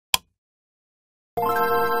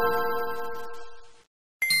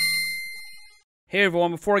Hey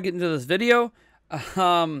everyone, before I get into this video,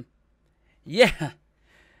 yeah,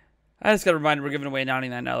 I just got a reminder we're giving away a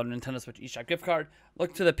 $99 Nintendo Switch eShop gift card.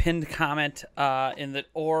 Look to the pinned comment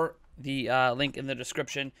or the link in the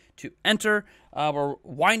description to enter. We're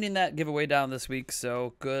winding that giveaway down this week,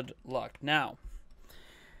 so good luck. Now,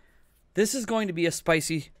 this is going to be a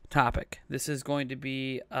spicy topic. This is going to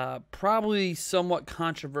be probably somewhat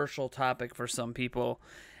controversial topic for some people.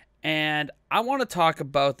 And I want to talk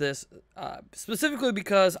about this specifically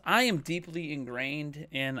because I am deeply ingrained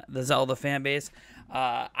in the Zelda fan base.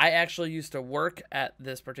 I actually used to work at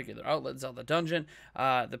this particular outlet, Zelda Dungeon.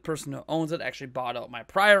 The person who owns it actually bought out my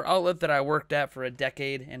prior outlet that I worked at for a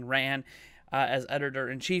decade and ran as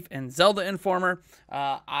editor-in-chief and Zelda Informer.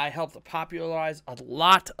 I helped popularize a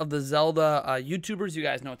lot of the Zelda YouTubers you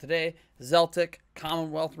guys know today. Zeltic,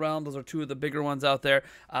 Commonwealth Realm, those are two of the bigger ones out there.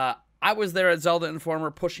 I was there at Zelda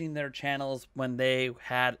Informer pushing their channels when they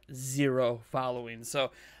had 0 following.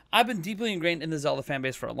 So I've been deeply ingrained in the Zelda fan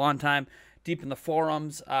base for a long time, deep in the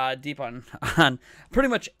forums, deep on pretty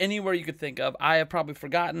much anywhere you could think of. I have probably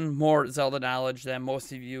forgotten more Zelda knowledge than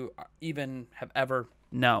most of you even have ever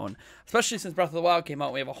known. Especially since Breath of the Wild came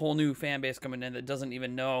out, we have a whole new fan base coming in that doesn't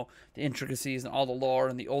even know the intricacies and all the lore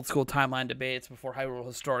and the old school timeline debates before Hyrule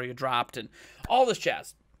Historia dropped and all this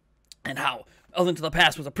jazz. And how A Link to the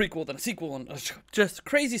Past was a prequel, then a sequel, and just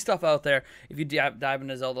crazy stuff out there if you dive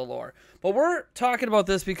into Zelda lore. But we're talking about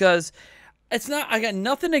this because it's not. I got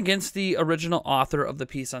nothing against the original author of the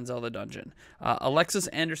piece on Zelda Dungeon. Alexis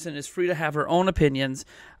Anderson is free to have her own opinions,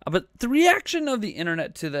 but the reaction of the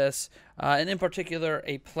internet to this, and in particular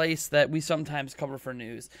a place that we sometimes cover for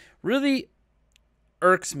news, really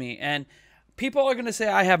irks me. And people are going to say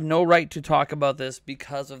I have no right to talk about this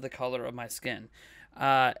because of the color of my skin.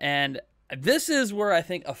 And this is where I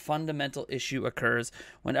think a fundamental issue occurs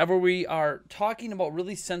whenever we are talking about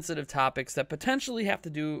really sensitive topics that potentially have to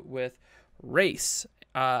do with race.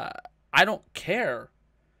 I don't care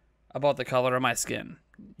about the color of my skin.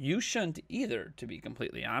 You shouldn't either, to be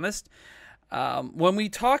completely honest. When we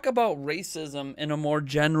talk about racism in a more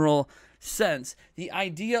general sense, the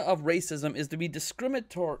idea of racism is to be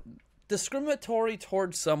discriminatory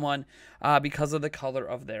towards someone because of the color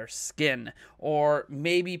of their skin, or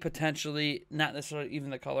maybe potentially not necessarily even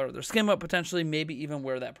the color of their skin, but potentially maybe even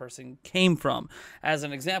where that person came from. As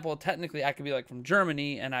an example, technically I could be like from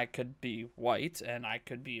Germany and I could be white, and I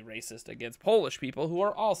could be racist against Polish people who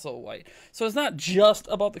are also white. So it's not just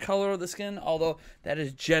about the color of the skin, although that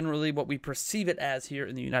is generally what we perceive it as here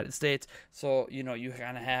in the United States. So, you know, you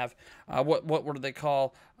kind of have what do they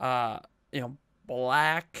call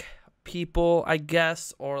black people, I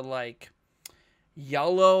guess, or like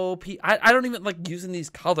yellow people. I don't even like using these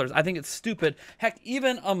colors. I think it's stupid. Heck,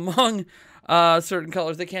 even among certain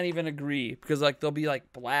colors, they can't even agree, because like they'll be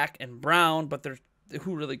like black and brown, but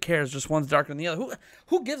who really cares? Just one's darker than the other.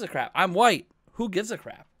 Who gives a crap? I'm white. Who gives a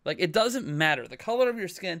crap? Like, it doesn't matter. The color of your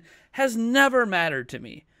skin has never mattered to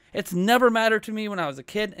me. It's never mattered to me when I was a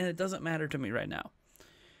kid, and it doesn't matter to me right now.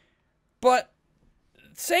 But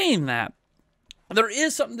saying that, there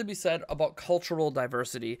is something to be said about cultural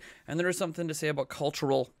diversity, and there is something to say about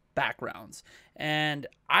cultural backgrounds. And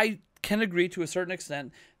I can agree to a certain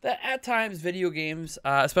extent that at times video games,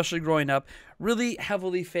 especially growing up, really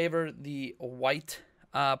heavily favor the white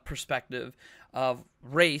perspective of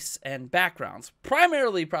race and backgrounds.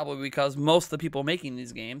 Primarily probably because most of the people making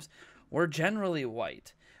these games were generally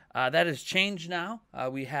white. That has changed now.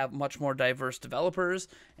 We have much more diverse developers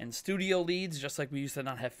and studio leads, just like we used to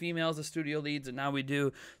not have females as studio leads, and now we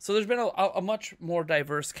do. So there's been a much more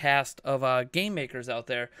diverse cast of game makers out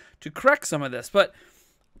there to correct some of this. But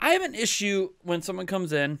I have an issue when someone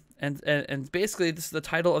comes in, and basically this is the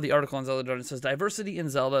title of the article on Zelda Dungeon. It says, Diversity in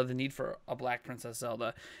Zelda, the need for a Black Princess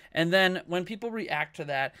Zelda. And then when people react to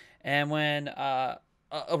that, and when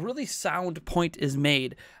a really sound point is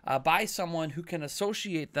made by someone who can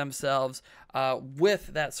associate themselves with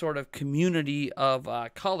that sort of community of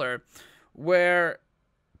color, where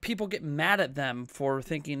people get mad at them for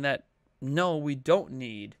thinking that, no, we don't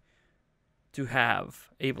need to have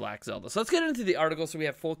a Black Zelda. So let's get into the article so we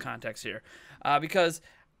have full context here, because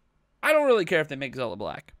I don't really care if they make Zelda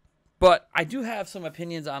black, but I do have some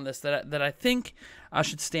opinions on this that I think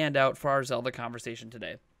should stand out for our Zelda conversation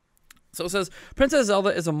today. So it says, Princess Zelda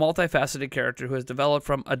is a multifaceted character who has developed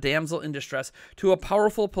from a damsel in distress to a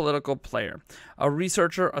powerful political player, a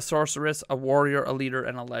researcher, a sorceress, a warrior, a leader,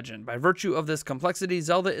 and a legend. By virtue of this complexity,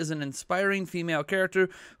 Zelda is an inspiring female character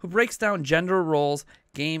who breaks down gender roles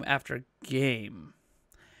game after game.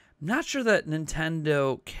 Not sure that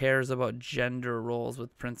Nintendo cares about gender roles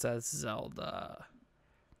with Princess Zelda.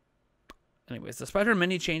 Anyways, despite her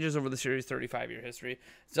many changes over the series' 35-year history,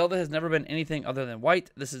 Zelda has never been anything other than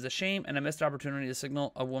white. This is a shame and a missed opportunity to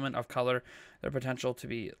signal a woman of color their potential to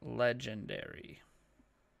be legendary.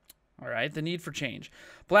 All right, the need for change.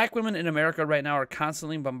 Black women in America right now are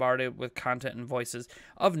constantly bombarded with content and voices.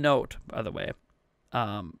 Of note, by the way,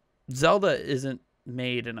 Zelda isn't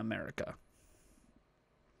made in America.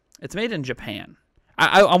 It's made in Japan.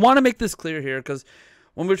 I want to make this clear here because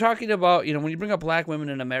when we're talking about, when you bring up black women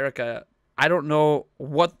in America, I don't know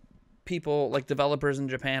what people like developers in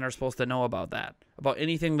Japan are supposed to know about that, about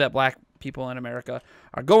anything that black people in America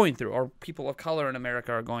are going through or people of color in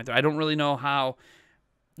America are going through. I don't really know how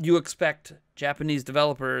you expect Japanese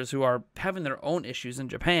developers who are having their own issues in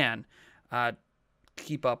Japan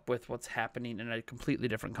keep up with what's happening in a completely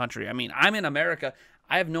different country. I mean, I'm in America.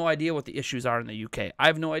 I have no idea what the issues are in the UK. I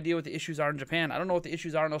have no idea what the issues are in Japan. I don't know what the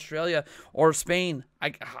issues are in Australia or Spain.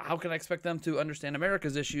 How can I expect them to understand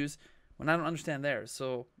America's issues when I don't understand theirs?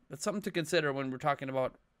 So it's something to consider when we're talking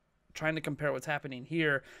about trying to compare what's happening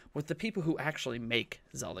here with the people who actually make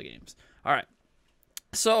Zelda games. All right.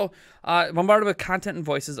 So, bombarded with content and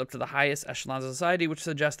voices up to the highest echelons of society, which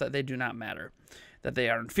suggests that they do not matter, that they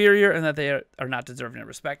are inferior, and that they are not deserving of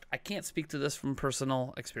respect. I can't speak to this from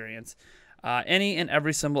personal experience. Any and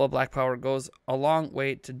every symbol of black power goes a long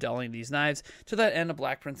way to dulling these knives. To that end, a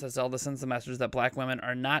Black Princess Zelda sends the message that black women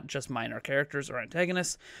are not just minor characters or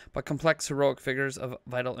antagonists, but complex, heroic figures of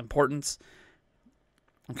vital importance.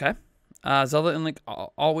 Okay. Zelda and Link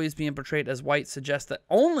always being portrayed as white suggests that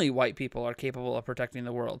only white people are capable of protecting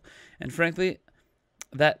the world, and frankly,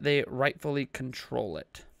 that they rightfully control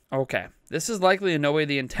it. Okay, this is likely in no way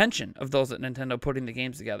the intention of those at Nintendo putting the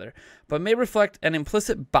games together, but may reflect an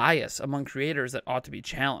implicit bias among creators that ought to be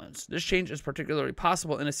challenged. This change is particularly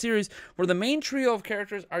possible in a series where the main trio of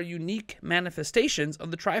characters are unique manifestations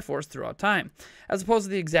of the Triforce throughout time, as opposed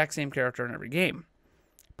to the exact same character in every game.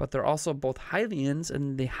 But they're also both Hylians,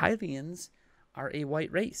 and the Hylians are a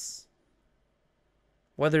white race.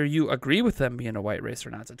 Whether you agree with them being a white race or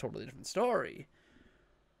not is a totally different story.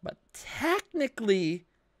 But technically,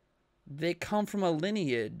 they come from a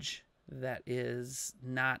lineage that is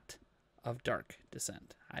not of dark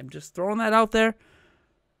descent. I'm just throwing that out there.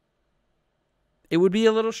 It would be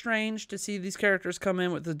a little strange to see these characters come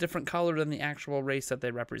in with a different color than the actual race that they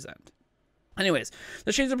represent. Anyways,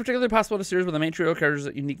 the changes are particularly possible in a series where the main trio of characters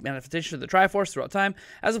are unique manifestations of the Triforce throughout time,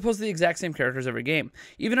 as opposed to the exact same characters every game.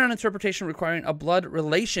 Even an interpretation requiring a blood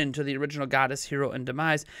relation to the original goddess, hero, and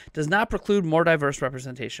demise does not preclude more diverse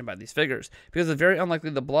representation by these figures, because it's very unlikely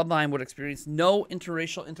the bloodline would experience no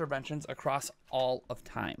interracial interventions across all of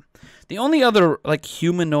time. The only other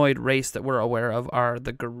humanoid race that we're aware of are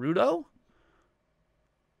the Gerudo.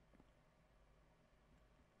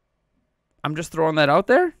 I'm just throwing that out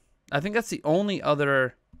there. I think that's the only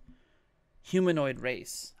other humanoid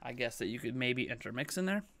race, I guess, that you could maybe intermix in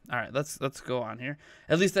there. All right, let's go on here.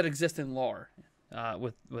 At least that exists in lore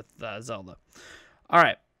with Zelda. All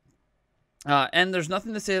right. And there's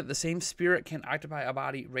nothing to say that the same spirit can occupy a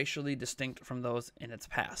body racially distinct from those in its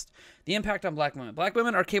past. The impact on black women. Black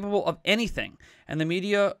women are capable of anything, and the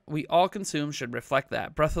media we all consume should reflect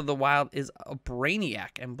that. Breath of the Wild is a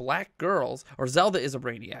brainiac, and black girls, or Zelda is a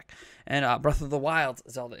brainiac, and Breath of the Wild,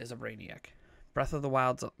 Zelda is a brainiac. Breath of the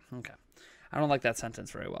Wild, okay. I don't like that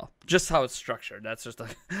sentence very well. Just how it's structured. That's just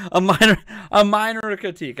a minor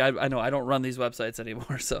critique. I know I don't run these websites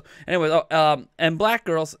anymore. So anyway, and black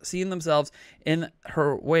girls seeing themselves in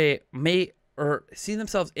her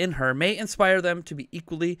may inspire them to be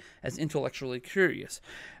equally as intellectually curious,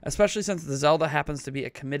 especially since the Zelda happens to be a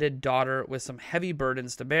committed daughter with some heavy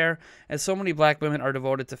burdens to bear, as so many black women are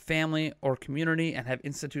devoted to family or community and have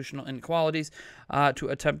institutional inequalities to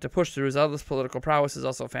attempt to push through. Zelda's political prowess is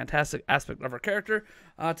also a fantastic aspect of her character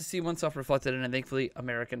to see oneself reflected in, and thankfully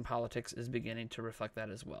American politics is beginning to reflect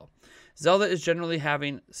that as well. Zelda is generally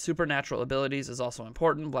having supernatural abilities is also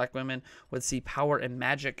important. Black women would see power and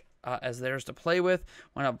magic as theirs to play with.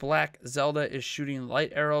 When a black Zelda is shooting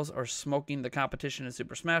light arrows or smoking the competition in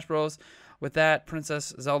Super Smash Bros. With that,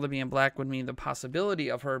 Princess Zelda being black would mean the possibility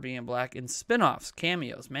of her being black in spin-offs,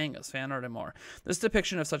 cameos, mangas, fan art, and more. This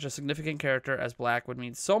depiction of such a significant character as black would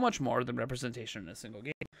mean so much more than representation in a single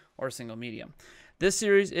game or a single medium. This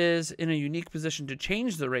series is in a unique position to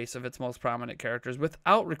change the race of its most prominent characters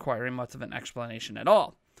without requiring much of an explanation at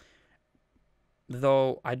all.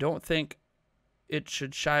 Though I don't think it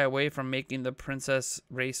should shy away from making the princess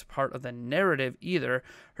race part of the narrative either.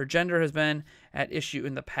 Her gender has been at issue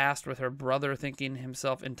in the past, with her brother thinking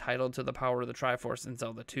himself entitled to the power of the Triforce in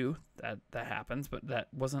Zelda 2. That happens, but that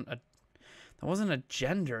wasn't a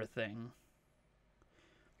gender thing.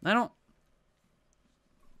 I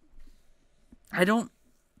don't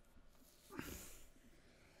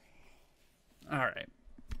All right.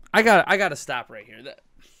 I got to stop right here.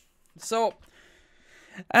 So,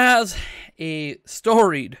 as a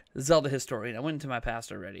storied Zelda historian, I went into my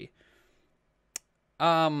past already.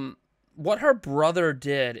 What her brother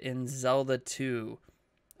did in Zelda 2,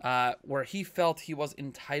 where he felt he was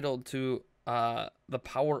entitled to the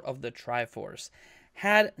power of the Triforce,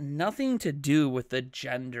 had nothing to do with the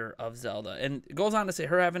gender of Zelda. And it goes on to say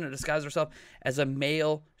her having to disguise herself as a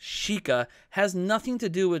male Sheikah has nothing to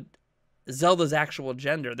do with Zelda's actual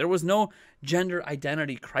gender. There was no gender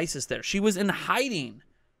identity crisis there. She was in hiding.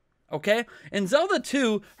 Okay? In Zelda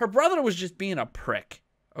 2, her brother was just being a prick.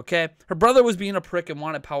 Okay? Her brother was being a prick and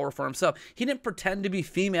wanted power for himself. He didn't pretend to be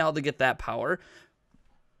female to get that power.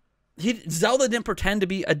 Zelda didn't pretend to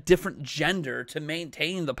be a different gender to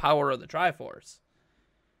maintain the power of the Triforce.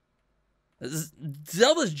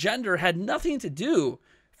 Zelda's gender had nothing to do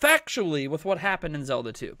factually with what happened in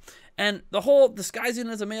Zelda 2. And the whole disguising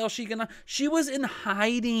as a male Sheikah, she was in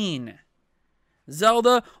hiding.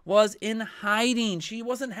 Zelda was in hiding. She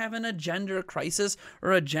wasn't having a gender crisis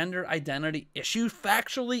or a gender identity issue.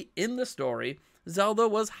 Factually, in the story, Zelda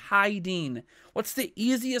was hiding. What's the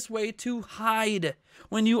easiest way to hide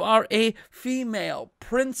when you are a female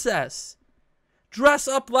princess? Dress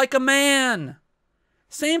up like a man.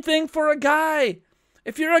 Same thing for a guy.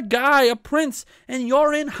 If you're a guy, a prince, and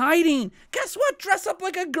you're in hiding, guess what? Dress up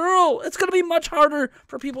like a girl. It's going to be much harder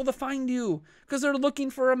for people to find you because they're looking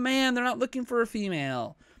for a man. They're not looking for a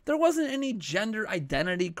female. There wasn't any gender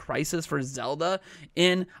identity crisis for Zelda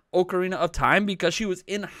in Ocarina of Time because she was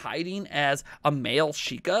in hiding as a male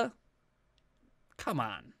Sheikah. Come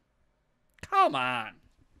on. Come on.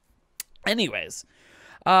 Anyways,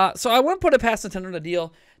 so I wouldn't put it past Nintendo to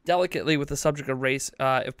deal delicately with the subject of race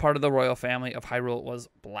if part of the royal family of Hyrule was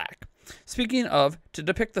black. Speaking of, to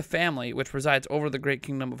depict the family which presides over the great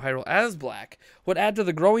kingdom of Hyrule as black would add to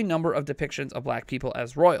the growing number of depictions of black people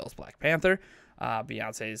as royals. Black Panther,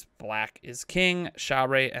 Beyonce's Black is King,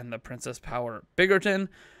 Shabre, and the Princess Power Biggerton.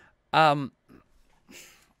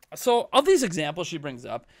 So of these examples she brings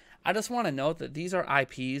up, I just want to note that these are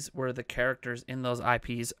IPs where the characters in those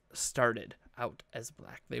IPs started out as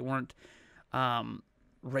black. They weren't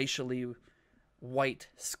racially white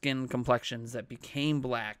skin complexions that became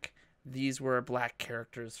black. These were black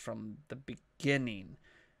characters from the beginning.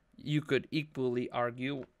 You could equally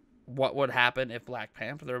argue what would happen if Black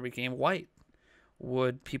Panther became white.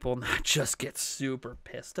 Would people not just get super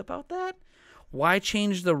pissed about that? Why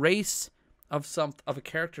change the race of a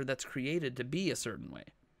character that's created to be a certain way?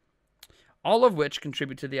 All of which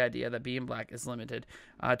contribute to the idea that being black is limited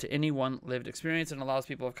to any one lived experience and allows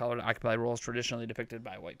people of color to occupy roles traditionally depicted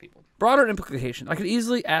by white people. Broader implication. I could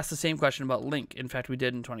easily ask the same question about Link. In fact, we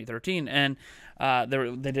did in 2013, and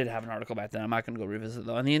they did have an article back then. I'm not going to go revisit it,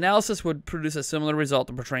 though. And the analysis would produce a similar result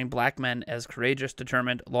of portraying black men as courageous,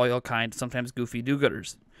 determined, loyal, kind, sometimes goofy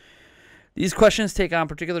do-gooders. These questions take on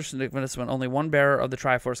particular significance when only one bearer of the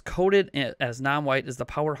Triforce, coded as non-white, is the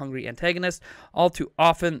power-hungry antagonist. All too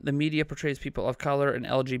often, the media portrays people of color and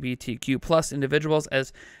LGBTQ+ individuals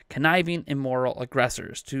as conniving, immoral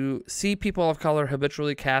aggressors. To see people of color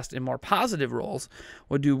habitually cast in more positive roles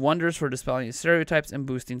would do wonders for dispelling stereotypes and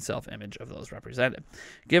boosting self-image of those represented.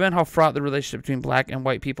 Given how fraught the relationship between black and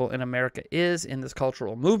white people in America is in this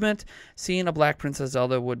cultural movement, seeing a black Princess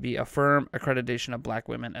Zelda would be a firm accreditation of black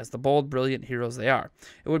women as the bold, brilliant heroes they are.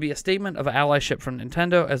 It would be a statement of allyship from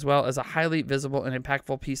Nintendo, as well as a highly visible and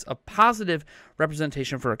impactful piece of positive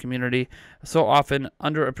representation for a community so often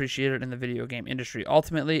underappreciated in the video game industry.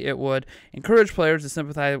 Ultimately, it would encourage players to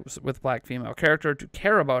sympathize with black female character, to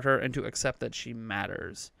care about her, and to accept that she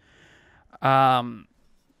matters.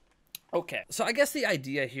 Okay, so I guess the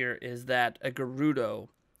idea here is that a Gerudo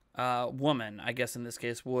woman, I guess in this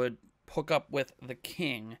case, would hook up with the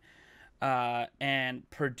king and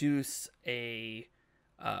produce a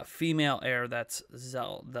female heir that's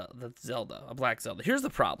Zelda, a black Zelda. Here's the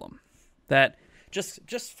problem. That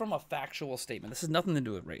just from a factual statement, this has nothing to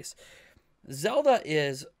do with race. Zelda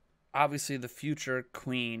is obviously the future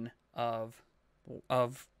queen of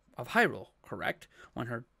Hyrule, correct? When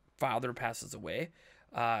her father passes away,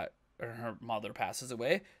 or her mother passes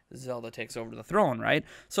away, Zelda takes over the throne, right?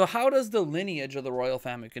 So how does the lineage of the royal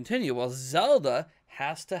family continue? Well, Zelda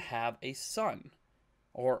has to have a son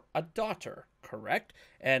or a daughter, correct.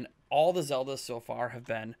 And all the Zeldas so far have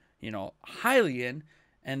been, Hylian,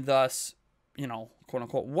 and thus, quote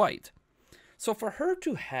unquote white. So for her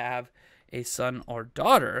to have a son or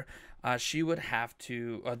daughter, she would have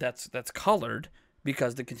to, that's colored,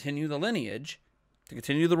 because to continue the lineage, to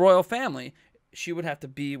continue the royal family, she would have to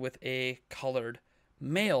be with a colored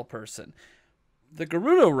male person. The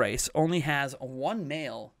Gerudo race only has one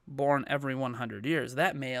male born every 100 years.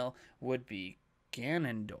 That male would be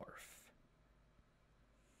Ganondorf.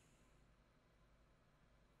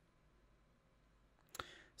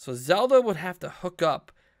 So Zelda would have to hook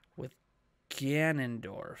up with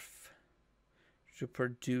Ganondorf to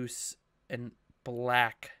produce a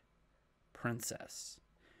black princess.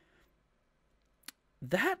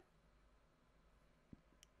 That...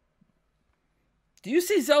 Do you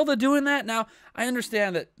see Zelda doing that? Now, I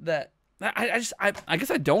understand that I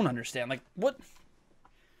guess I don't understand. Like, what?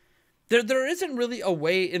 There isn't really a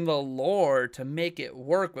way in the lore to make it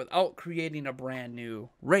work without creating a brand new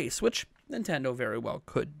race, which Nintendo very well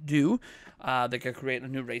could do. They could create a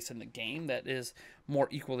new race in the game that is more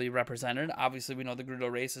equally represented. Obviously, we know the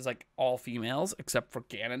Gerudo race is like all females except for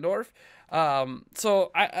Ganondorf.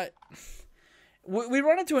 So we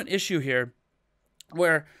run into an issue here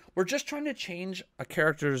where we're just trying to change a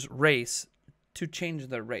character's race to change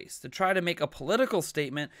their race, to try to make a political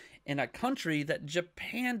statement in a country that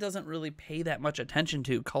Japan doesn't really pay that much attention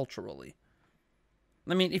to culturally.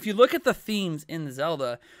 I mean, if you look at the themes in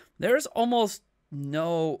Zelda, there's almost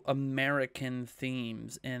no American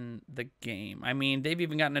themes in the game. I mean, they've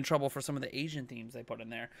even gotten in trouble for some of the Asian themes they put in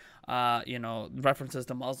there, references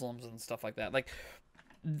to Muslims and stuff like that. Like,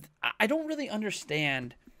 I don't really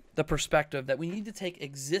understand the perspective that we need to take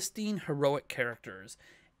existing heroic characters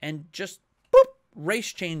and just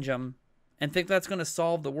race change them and think that's going to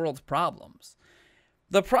solve the world's problems.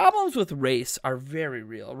 The problems with race are very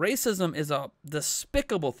real. Racism is a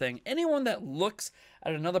despicable thing. Anyone that looks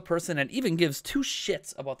at another person and even gives two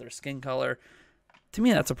shits about their skin color, to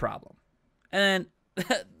me, that's a problem. And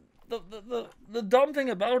the dumb thing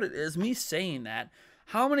about it is me saying that.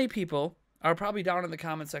 How many people are probably down in the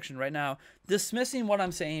comment section right now dismissing what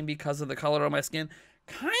I'm saying because of the color of my skin,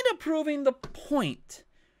 kind of proving the point.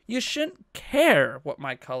 You shouldn't care what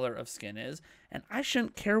my color of skin is, and I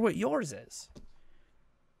shouldn't care what yours is.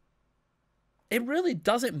 It really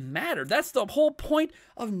doesn't matter. That's the whole point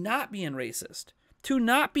of not being racist. To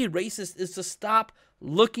not be racist is to stop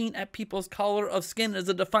looking at people's color of skin as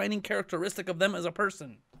a defining characteristic of them as a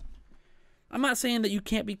person. I'm not saying that you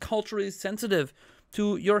can't be culturally sensitive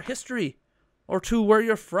to your history or to where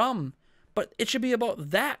you're from, but it should be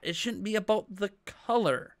about that. It shouldn't be about the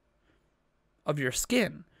color of your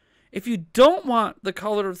skin. If you don't want the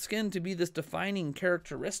color of skin to be this defining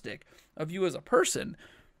characteristic of you as a person,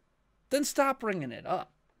 then stop bringing it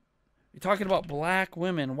up. You're talking about black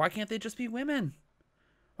women. Why can't they just be women?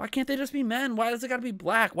 Why can't they just be men? Why does it got to be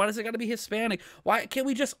black? Why does it got to be Hispanic? Why can't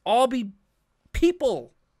we just all be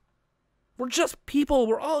people? We're just people.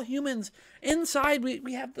 We're all humans. Inside,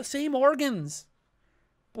 we have the same organs.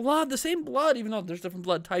 Blood, the same blood, even though there's different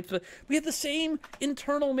blood types, but we have the same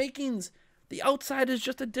internal makings. The outside is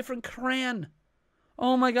just a different crayon.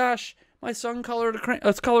 Oh my gosh, my son colored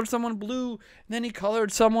someone blue, and then he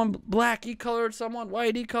colored someone black, he colored someone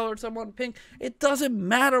white, he colored someone pink. It doesn't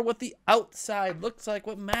matter what the outside looks like.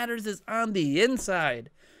 What matters is on the inside.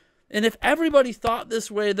 And if everybody thought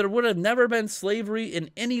this way, there would have never been slavery in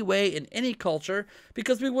any way, in any culture,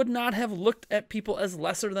 because we would not have looked at people as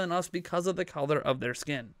lesser than us because of the color of their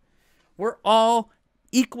skin. We're all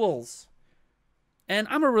equals. And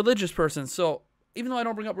I'm a religious person, so even though I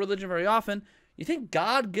don't bring up religion very often, you think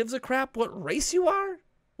God gives a crap what race you are?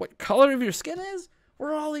 What color of your skin is?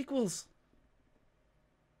 We're all equals.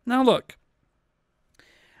 Now look,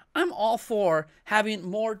 I'm all for having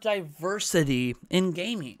more diversity in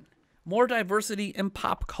gaming, more diversity in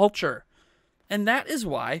pop culture. And that is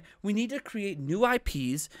why we need to create new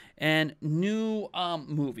IPs and new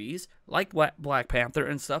movies like Black Panther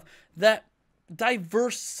and stuff that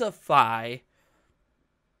diversify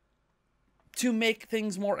to make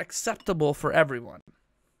things more acceptable for everyone.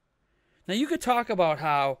 Now you could talk about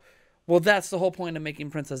how, well, that's the whole point of making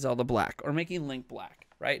Princess Zelda black or making Link black,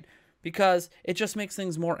 right? Because it just makes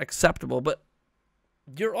things more acceptable. But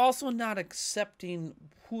you're also not accepting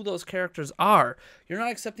who those characters are. You're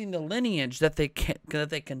not accepting the lineage that they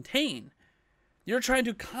contain. You're trying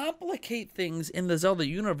to complicate things in the Zelda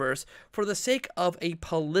universe for the sake of a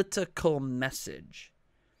political message,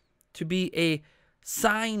 to be a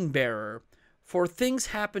sign bearer for things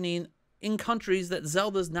happening in countries that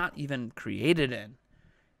Zelda's not even created in.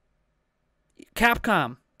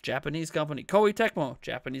 Capcom, Japanese company. Koei Tecmo,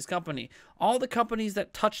 Japanese company. All the companies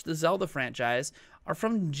that touch the Zelda franchise are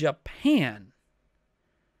from Japan.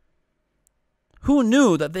 Who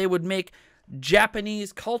knew that they would make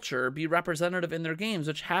Japanese culture be representative in their games,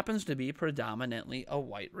 which happens to be predominantly a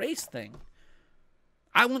white race thing?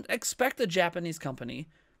 I wouldn't expect a Japanese company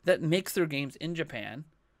that makes their games in Japan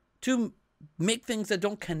to make things that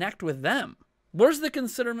don't connect with them. Where's the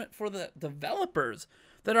considerate for the developers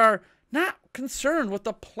that are not concerned what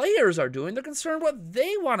the players are doing? They're concerned what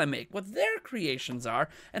they want to make, what their creations are,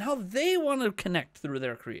 and how they want to connect through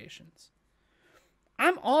their creations.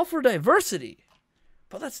 I'm all for diversity,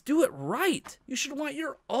 but let's do it right. You should want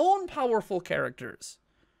your own powerful characters.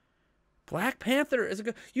 Black Panther is a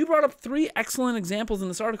good... You brought up 3 excellent examples in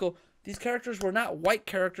this article. These characters were not white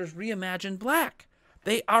characters reimagined black.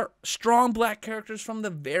 They are strong black characters from the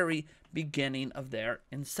very beginning of their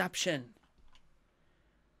inception.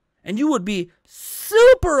 And you would be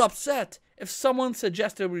super upset if someone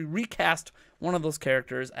suggested we recast one of those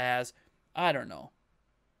characters as, I don't know,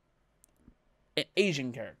 an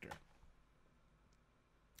Asian character.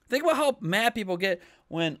 Think about how mad people get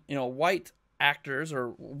when, white actors or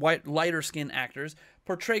white lighter skinned actors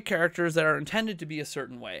portray characters that are intended to be a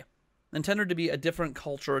certain way, intended to be a different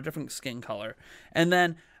culture, a different skin color. And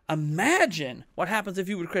then imagine what happens if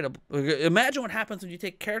you would imagine what happens when you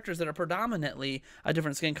take characters that are predominantly a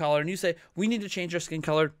different skin color and you say, we need to change their skin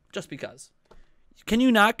color just because. Can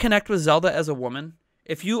you not connect with Zelda as a woman?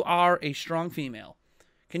 If you are a strong female,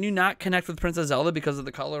 can you not connect with Princess Zelda because of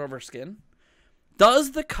the color of her skin?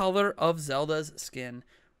 Does the color of Zelda's skin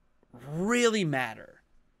really matter?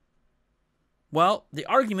 Well, the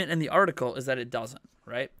argument in the article is that it doesn't,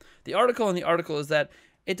 right? The article in the article is that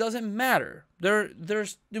it doesn't matter.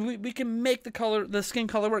 We can make the skin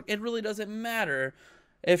color work. It really doesn't matter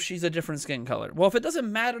if she's a different skin color. Well, if it doesn't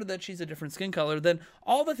matter that she's a different skin color, then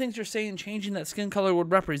all the things you're saying changing that skin color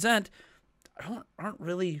would represent aren't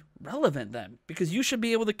really relevant then, because you should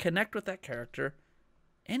be able to connect with that character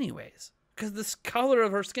anyways. Because the color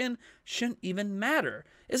of her skin shouldn't even matter.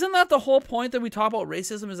 Isn't that the whole point that we talk about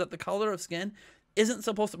racism, is that the color of skin isn't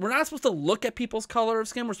supposed to... We're not supposed to look at people's color of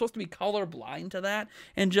skin. We're supposed to be color blind to that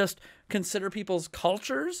and just consider people's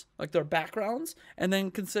cultures, like their backgrounds, and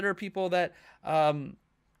then consider people that are,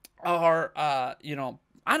 I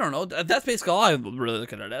don't know. That's basically all I really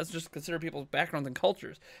look at it as, just consider people's backgrounds and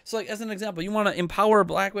cultures. So, like, as an example, you want to empower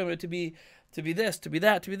black women to be this, to be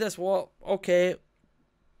that, to be this. Well, okay.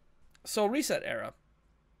 So ResetEra.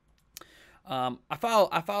 I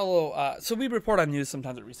follow. So we report on news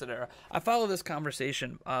sometimes at ResetEra. I follow this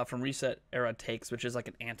conversation from ResetEra Takes, which is like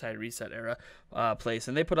an anti-ResetEra place,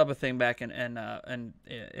 and they put up a thing back in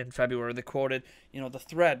February. They quoted, the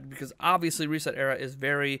thread, because obviously ResetEra is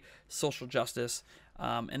very social justice.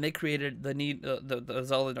 And they created the need, the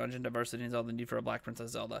Zelda Dungeon diversity and Zelda, the need for a Black Princess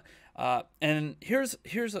Zelda. And here's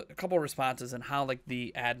a couple of responses and how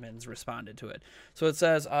the admins responded to it. So it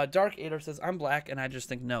says, Dark Ader says, I'm black and I just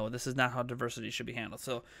think no, this is not how diversity should be handled.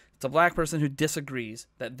 So it's a black person who disagrees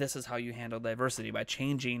that this is how you handle diversity, by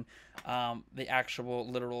changing the actual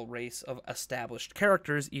literal race of established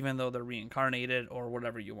characters, even though they're reincarnated or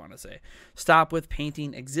whatever you want to say. Stop with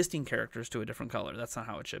painting existing characters to a different color. That's not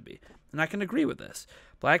how it should be. And I can agree with this.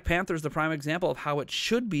 Black Panther is the prime example of how it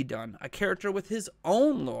should be done. A character with his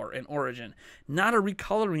own lore and origin, not a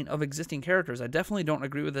recoloring of existing characters. I definitely don't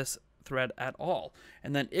agree with this thread at all.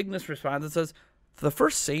 And then Ignis responds and says, the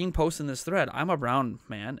first sane post in this thread, I'm a brown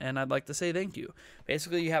man, and I'd like to say thank you.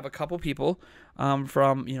 Basically, you have a couple people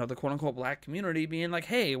from, the quote-unquote black community being like,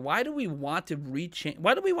 hey, why do we want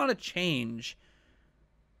to change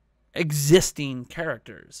existing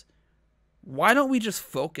characters? Why don't we just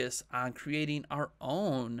focus on creating our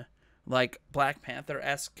own, Black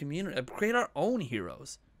Panther-esque community, create our own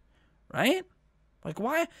heroes, right?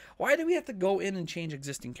 Why do we have to go in and change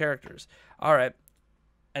existing characters? All right,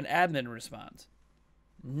 an admin responds.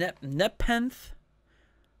 Nepenth.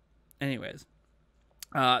 Anyways,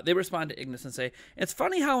 they respond to Ignis and say, it's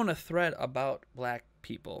funny how in a thread about black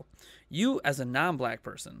people, you as a non-black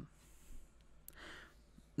person,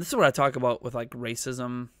 this is what I talk about with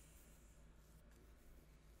racism.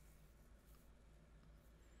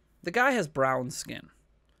 The guy has brown skin.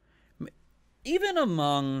 Even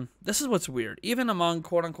among, this is what's weird, even among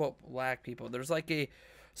quote-unquote black people, there's a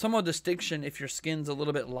somewhat distinction if your skin's a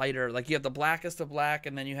little bit lighter. You have the blackest of black,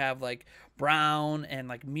 and then you have brown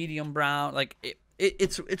and medium brown.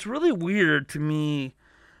 It's really weird to me.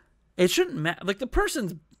 It shouldn't matter. The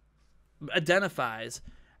person identifies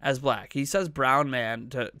as black. He says brown man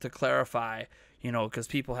to clarify, because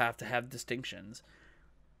people have to have distinctions.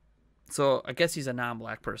 So I guess he's a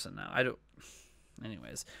non-black person now.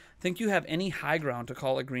 Anyways, think you have any high ground to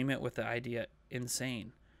call agreement with the idea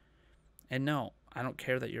insane. And no, I don't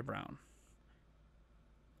care that you're brown.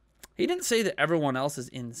 He didn't say that everyone else is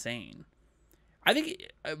insane. I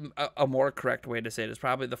think a more correct way to say it is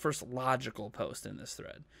probably the first logical post in this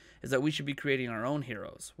thread, is that we should be creating our own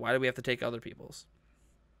heroes. Why do we have to take other people's?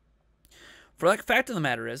 For the fact of the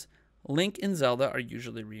matter is, Link and Zelda are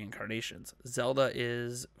usually reincarnations. Zelda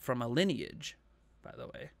is from a lineage, by the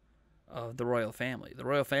way, of the royal family. The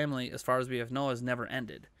royal family, as far as we have known, has never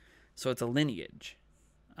ended. So it's a lineage.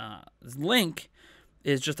 Link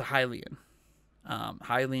is just a Hylian.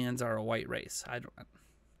 Hylians are a white race.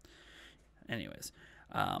 Anyways,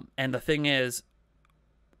 and the thing is,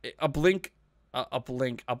 a black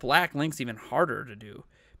Link's even harder to do,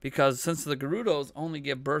 because since the Gerudos only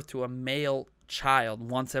give birth to a male child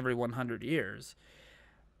once every 100 years,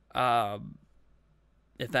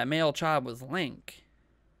 if that male child was Link,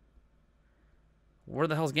 where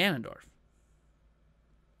the hell's Ganondorf?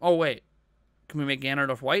 Oh wait, can we make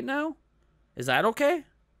Ganondorf white now? Is that okay?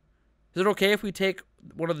 Is it okay if we take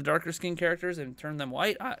one of the darker skinned characters and turn them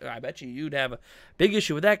white? I bet you'd have a big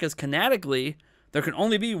issue with that, because canonically, there can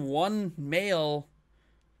only be one male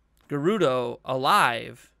Gerudo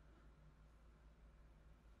alive.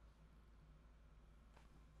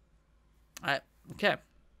 Okay.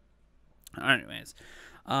 Anyways,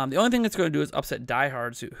 the only thing that's going to do is upset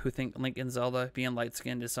diehards who think Link and Zelda being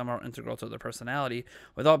light-skinned is somehow integral to their personality,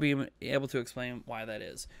 without being able to explain why that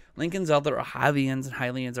is. Link and Zelda are Hylians, and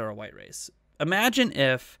Hylians are a white race. Imagine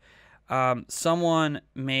if someone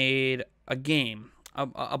made a game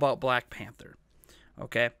about Black Panther,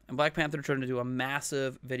 okay? And Black Panther turned into a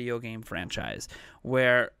massive video game franchise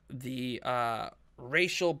where the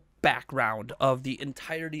racial background of the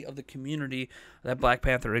entirety of the community that Black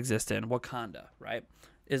Panther exists in, Wakanda, right,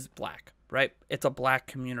 is black, right? It's a black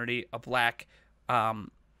community, a black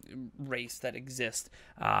race that exists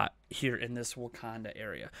here in this Wakanda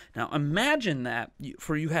area. Now imagine that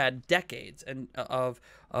you had decades of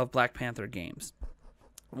Black Panther games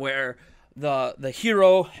where the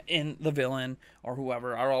hero and the villain or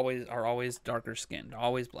whoever are always darker skinned,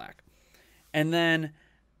 always black, and then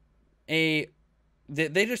they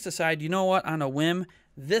just decide, you know what, on a whim,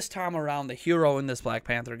 this time around the hero in this Black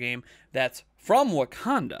Panther game that's from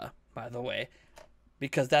Wakanda, by the way,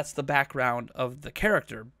 because that's the background of the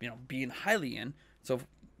character, you know, being Hylian, so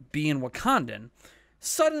being Wakandan,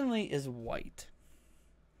 suddenly is white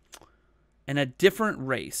and a different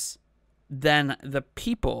race than the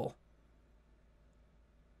people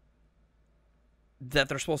that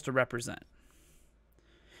they're supposed to represent.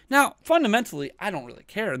 Now, fundamentally, I don't really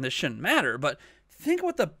care, and this shouldn't matter, but think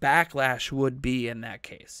what the backlash would be in that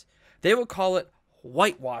case. They would call it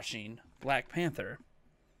whitewashing Black Panther.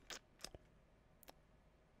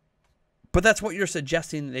 But that's what you're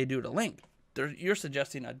suggesting they do to Link. You're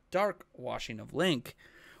suggesting a dark washing of Link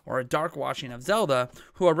or a dark washing of Zelda,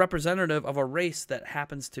 who are representative of a race that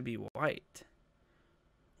happens to be white.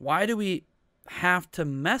 Why do we have to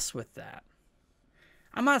mess with that?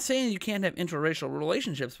 I'm not saying you can't have interracial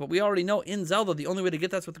relationships, but we already know in Zelda the only way to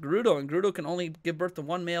get that's with Gerudo, and Gerudo can only give birth to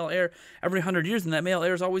one male heir every 100 years, and that male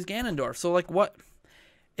heir is always Ganondorf. So, like, what?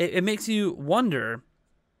 It makes you wonder.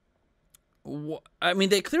 I mean,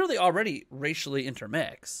 they clearly already racially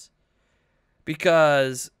intermix,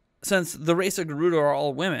 because since the race of Gerudo are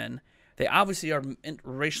all women, they obviously are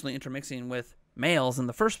racially intermixing with males in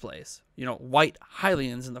the first place. You know, white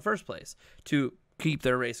Hylians in the first place to keep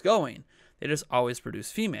their race going. They just always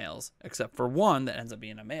produce females, except for one that ends up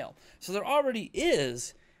being a male. So there already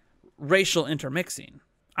is racial intermixing.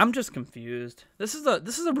 I'm just confused. This is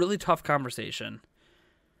a really tough conversation.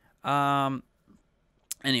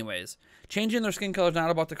 Anyways, changing their skin color is not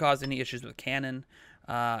about to cause any issues with canon,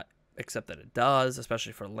 except that it does,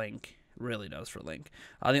 especially for Link. It really does for Link.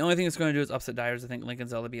 The only thing it's going to do is upset diehards. I think Link and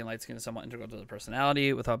Zelda being light-skinned is somewhat integral to their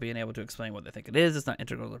personality without being able to explain what they think it is. It's not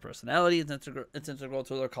integral to their personality. It's integral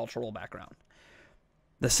to their cultural background.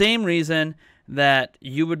 The same reason that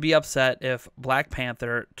you would be upset if Black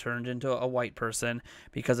Panther turned into a white person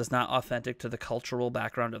because it's not authentic to the cultural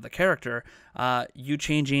background of the character. You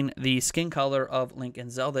changing the skin color of Link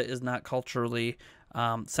and Zelda is not culturally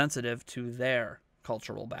sensitive to their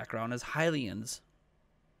cultural background as Hylians.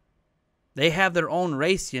 They have their own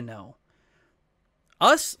race, you know.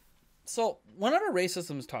 So whenever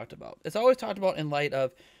racism is talked about, it's always talked about in light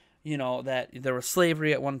of, you know, that there was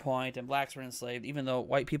slavery at one point and blacks were enslaved, even though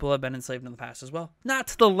white people have been enslaved in the past as well. Not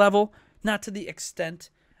to the level, not to the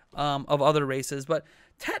extent of other races, but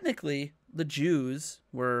technically the Jews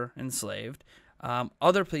were enslaved.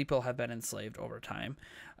 Other people have been enslaved over time.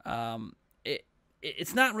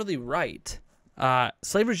 It's not really right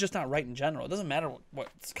Slavery is just not right in general. It doesn't matter what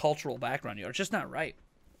cultural background you are. It's just not right.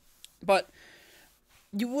 But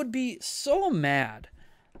you would be so mad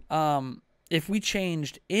if we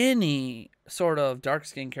changed any sort of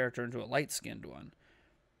dark-skinned character into a light-skinned one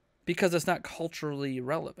because it's not culturally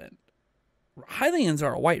relevant. Hylians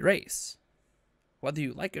are a white race. Whether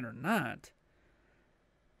you like it or not,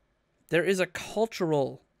 there is a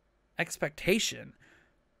cultural expectation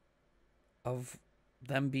of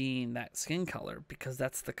them being that skin color because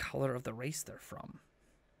that's the color of the race they're from.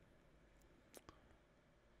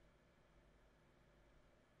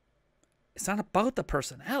 It's not about the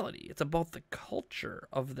personality. It's about the culture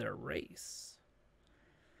of their race.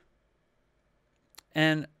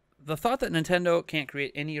 And the thought that Nintendo can't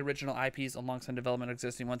create any original IPs alongside development of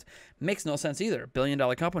existing ones makes no sense either. $1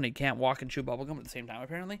 billion company can't walk and chew bubblegum at the same time,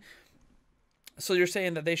 apparently. So you're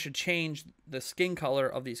saying that they should change the skin color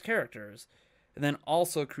of these characters and then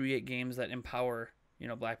also create games that empower,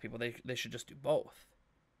 black people. They should just do both.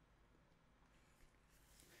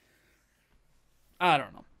 I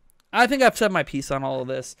don't know. I think I've said my piece on all of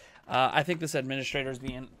this. I think this administrator is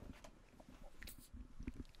being,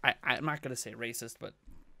 I'm not going to say racist, but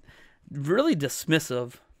really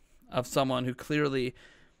dismissive of someone who clearly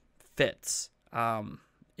fits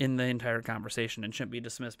in the entire conversation and shouldn't be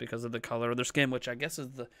dismissed because of the color of their skin, which I guess is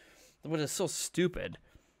what is so stupid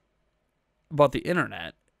about the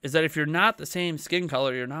internet, is that if you're not the same skin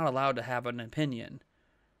color, you're not allowed to have an opinion.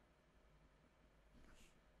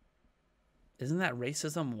 Isn't that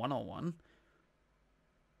racism 101?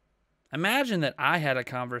 Imagine that I had a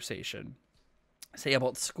conversation, say,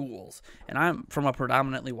 about schools, and I'm from a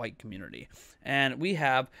predominantly white community, and we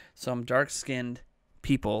have some dark-skinned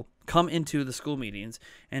people come into the school meetings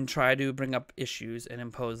and try to bring up issues and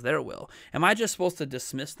impose their will. Am I just supposed to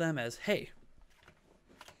dismiss them as, hey,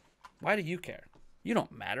 why do you care? You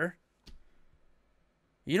don't matter.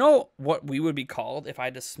 You know what we would be called if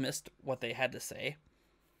I dismissed what they had to say?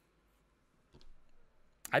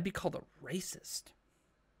 I'd be called a racist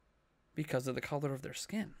because of the color of their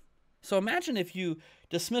skin. So imagine if you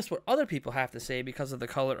dismiss what other people have to say because of the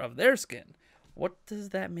color of their skin. What does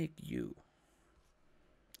that make you?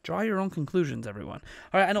 Draw your own conclusions, everyone.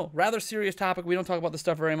 All right, I know, rather serious topic. We don't talk about this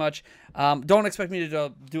stuff very much. Don't expect me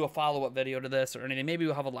to do a follow-up video to this or anything. Maybe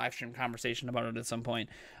we'll have a live stream conversation about it at some point.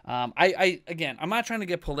 Again, I'm not trying to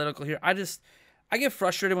get political here. I get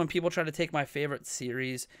frustrated when people try to take my favorite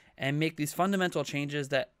series and make these fundamental changes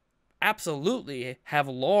that absolutely have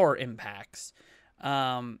lore impacts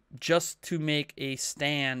just to make a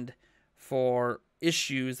stand for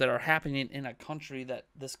issues that are happening in a country that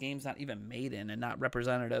this game's not even made in and not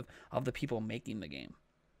representative of the people making the game.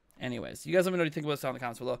 Anyways, you guys let me know what you think about this down in the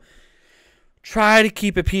comments below. Try to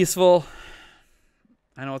keep it peaceful.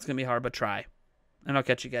 I know it's going to be hard, but try. And I'll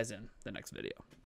catch you guys in the next video.